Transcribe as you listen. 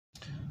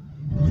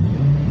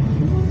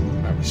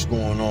What's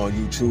going on,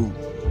 YouTube?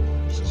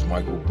 This is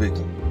Michael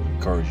Bickman,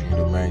 encouraging you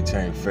to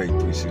maintain faith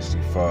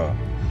 365.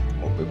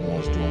 Hope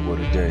everyone's doing well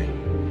today.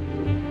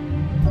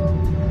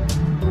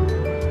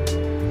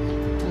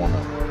 I want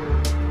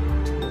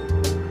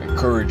to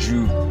encourage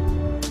you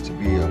to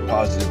be a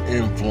positive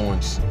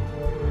influence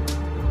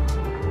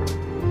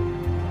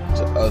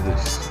to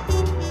others.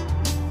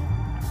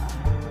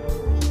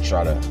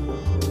 Try to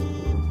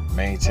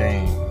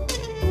maintain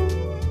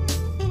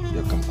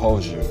your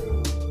composure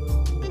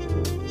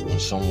when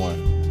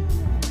someone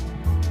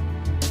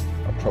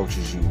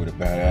approaches you with a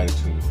bad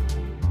attitude.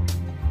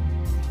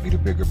 Be the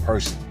bigger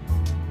person.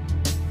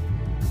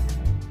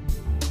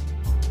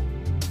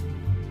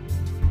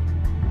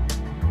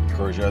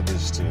 Encourage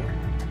others to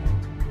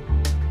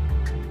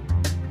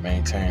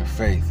maintain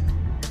faith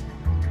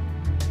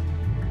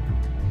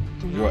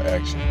through your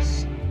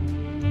actions.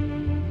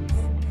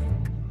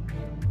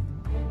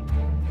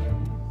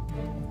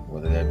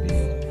 Whether that be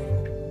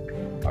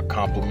a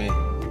compliment,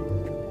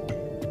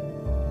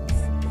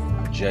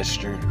 a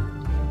gesture,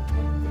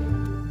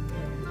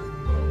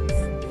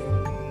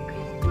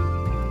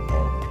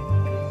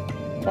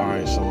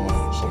 buying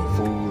someone some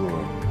food,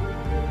 or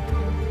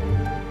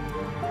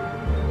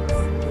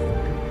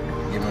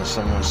giving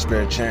someone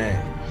spare change.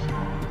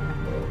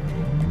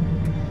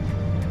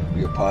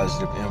 Be a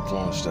positive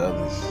influence to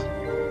others.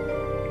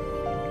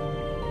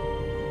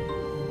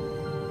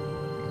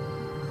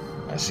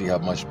 And see how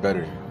much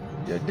better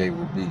your day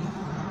will be.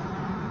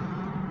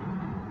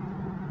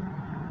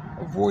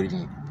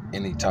 Avoiding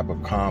any type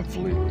of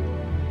conflict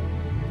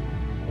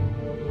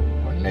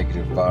or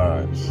negative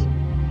vibes.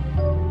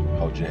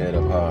 Hold your head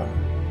up high,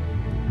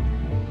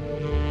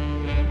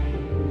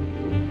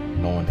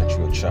 knowing that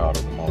you're a child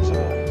of the Most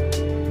High.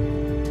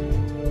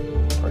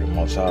 Pray the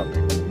Most High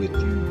may be with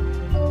you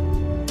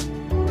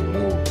and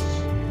yours.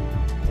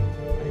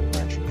 May He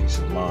grant you peace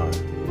of mind,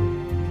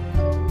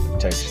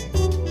 protection,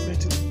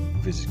 mentally,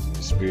 physically,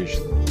 and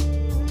spiritually.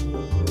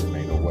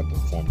 May no weapon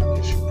formed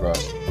against you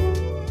prosper. In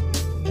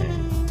the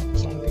name of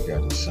His only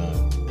begotten Son,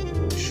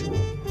 Yeshua,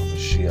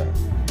 Mashiach,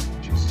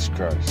 Jesus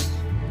Christ.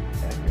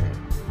 Amen.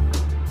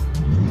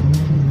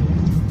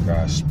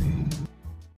 Godspeed.